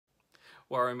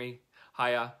Worry me.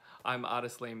 Hiya, I'm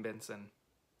artist Liam Benson.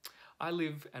 I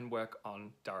live and work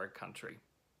on Darug country.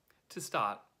 To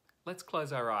start, let's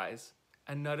close our eyes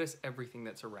and notice everything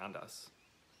that's around us.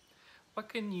 What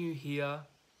can you hear,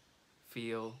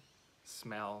 feel,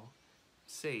 smell,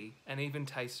 see, and even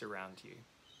taste around you?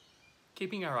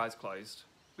 Keeping our eyes closed,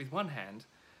 with one hand,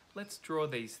 let's draw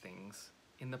these things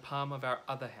in the palm of our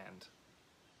other hand.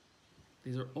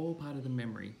 These are all part of the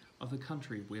memory of the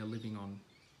country we are living on.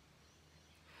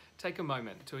 Take a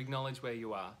moment to acknowledge where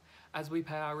you are as we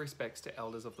pay our respects to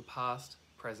elders of the past,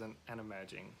 present, and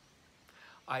emerging.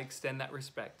 I extend that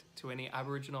respect to any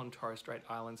Aboriginal and Torres Strait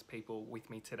Islands people with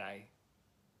me today.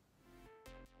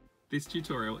 This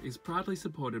tutorial is proudly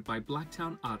supported by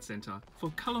Blacktown Art Centre for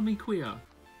Kolour Me Kweer,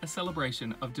 a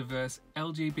celebration of diverse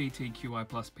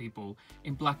LGBTQI+ people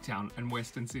in Blacktown and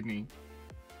Western Sydney.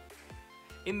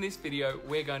 In this video,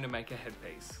 we're going to make a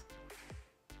headpiece.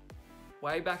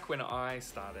 Way back when I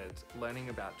started learning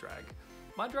about drag,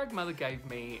 my drag mother gave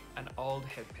me an old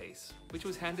headpiece, which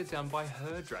was handed down by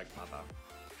her drag mother.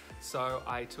 So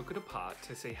I took it apart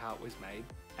to see how it was made,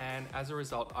 and as a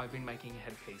result, I've been making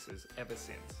headpieces ever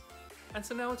since. And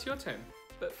so now it's your turn.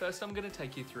 But first I'm going to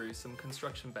take you through some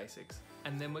construction basics,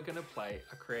 and then we're going to play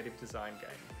a creative design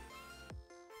game.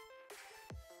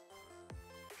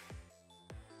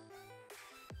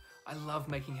 I love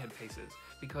making headpieces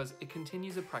because it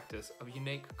continues a practice of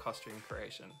unique costume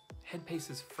creation.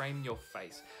 Headpieces frame your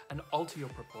face and alter your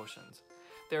proportions.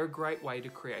 They're a great way to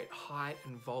create height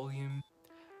and volume,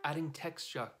 adding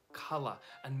texture, colour,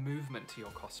 and movement to your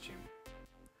costume.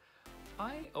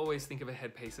 I always think of a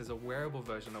headpiece as a wearable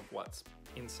version of what's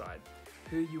inside,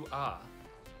 who you are.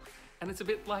 And it's a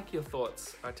bit like your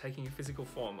thoughts are taking a physical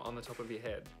form on the top of your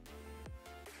head.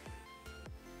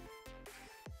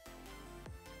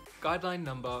 Guideline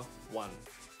number 1.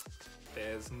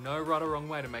 There's no right or wrong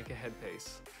way to make a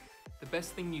headpiece. The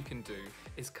best thing you can do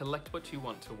is collect what you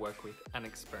want to work with and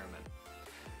experiment.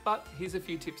 But here's a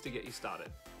few tips to get you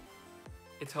started.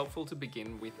 It's helpful to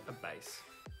begin with a base.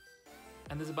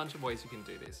 And there's a bunch of ways you can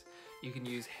do this. You can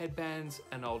use headbands,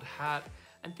 an old hat,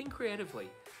 and think creatively.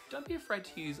 Don't be afraid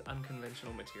to use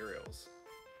unconventional materials.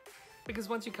 Because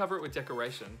once you cover it with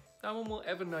decoration, no one will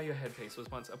ever know your headpiece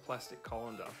was once a plastic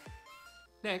colander.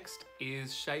 Next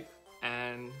is shape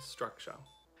and structure.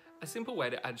 A simple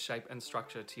way to add shape and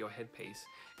structure to your headpiece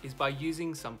is by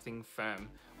using something firm,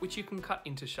 which you can cut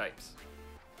into shapes.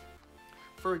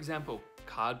 For example,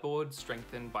 cardboard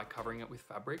strengthened by covering it with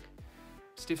fabric,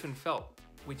 stiffened felt,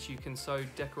 which you can sew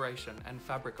decoration and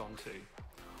fabric onto,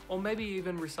 or maybe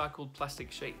even recycled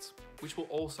plastic sheets, which will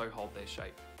also hold their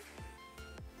shape.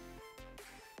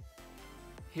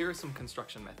 Here are some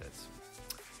construction methods.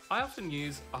 I often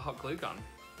use a hot glue gun.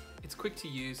 It's quick to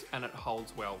use and it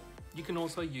holds well. You can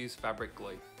also use fabric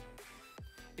glue.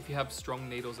 If you have strong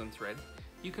needles and thread,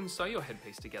 you can sew your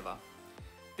headpiece together.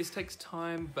 This takes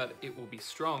time, but it will be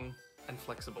strong and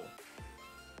flexible.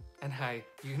 And hey,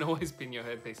 you can always pin your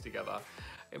headpiece together.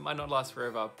 It might not last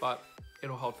forever, but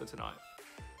it'll hold for tonight.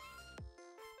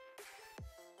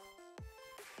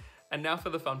 And now for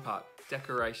the fun part,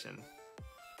 decoration.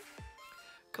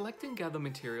 Collect and gather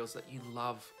materials that you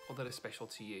love or that are special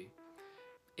to you.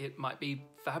 It might be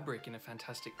fabric in a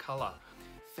fantastic color,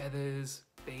 feathers,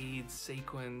 beads,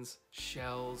 sequins,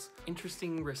 shells,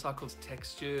 interesting recycled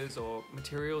textures, or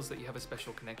materials that you have a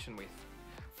special connection with.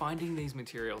 Finding these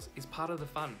materials is part of the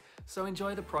fun, so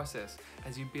enjoy the process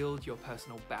as you build your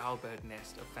personal bowerbird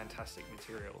nest of fantastic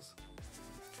materials.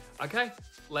 Okay,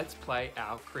 let's play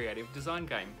our creative design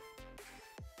game.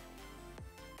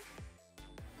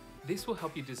 This will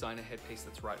help you design a headpiece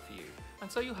that's right for you,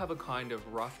 and so you'll have a kind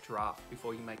of rough draft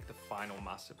before you make the final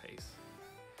masterpiece.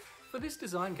 For this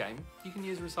design game, you can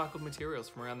use recycled materials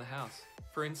from around the house.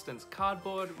 For instance,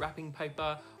 cardboard, wrapping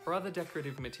paper, or other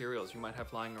decorative materials you might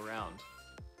have lying around.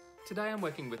 Today I'm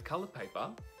working with coloured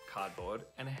paper, cardboard,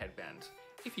 and a headband.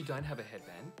 If you don't have a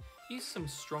headband, use some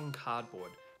strong cardboard,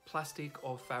 plastic,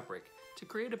 or fabric to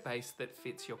create a base that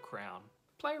fits your crown.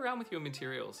 Play around with your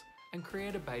materials and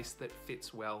create a base that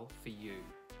fits well for you.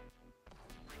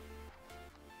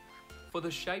 For the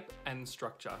shape and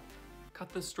structure, cut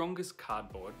the strongest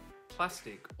cardboard,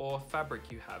 plastic, or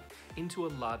fabric you have into a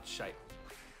large shape.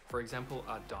 For example,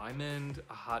 a diamond,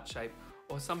 a heart shape,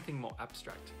 or something more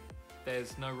abstract.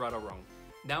 There's no right or wrong.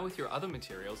 Now with your other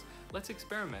materials, let's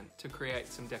experiment to create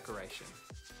some decoration.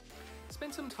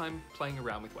 Spend some time playing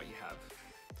around with what you have.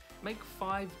 Make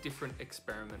 5 different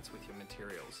experiments with your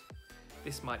materials.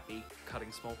 This might be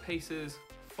cutting small pieces,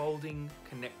 folding,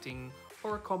 connecting,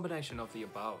 or a combination of the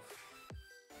above.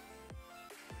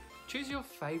 Choose your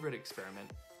favourite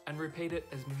experiment and repeat it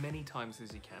as many times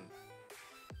as you can.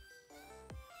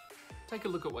 take a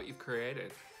look at what you've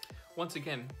created. Once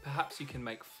again, perhaps you can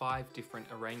make 5 different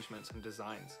arrangements and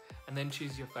designs, and then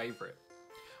choose your favourite.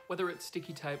 Whether it's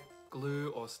sticky tape, glue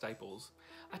or staples,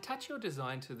 attach your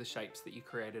design to the shapes that you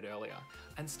created earlier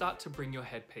and start to bring your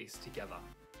headpiece together.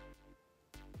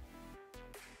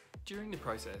 During the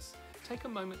process, take a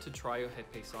moment to try your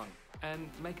headpiece on and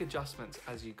make adjustments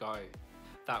as you go.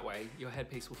 That way, your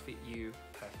headpiece will fit you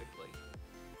perfectly.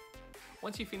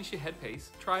 Once you finish your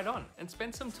headpiece, try it on and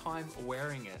spend some time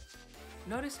wearing it.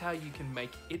 Notice how you can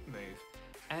make it move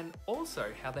and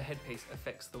also how the headpiece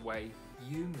affects the way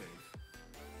you move.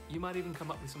 You might even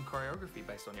come up with some choreography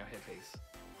based on your headpiece.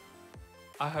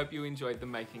 I hope you enjoyed the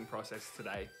making process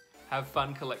today. Have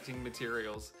fun collecting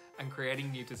materials and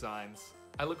creating new designs.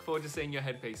 I look forward to seeing your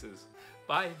headpieces.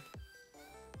 Bye!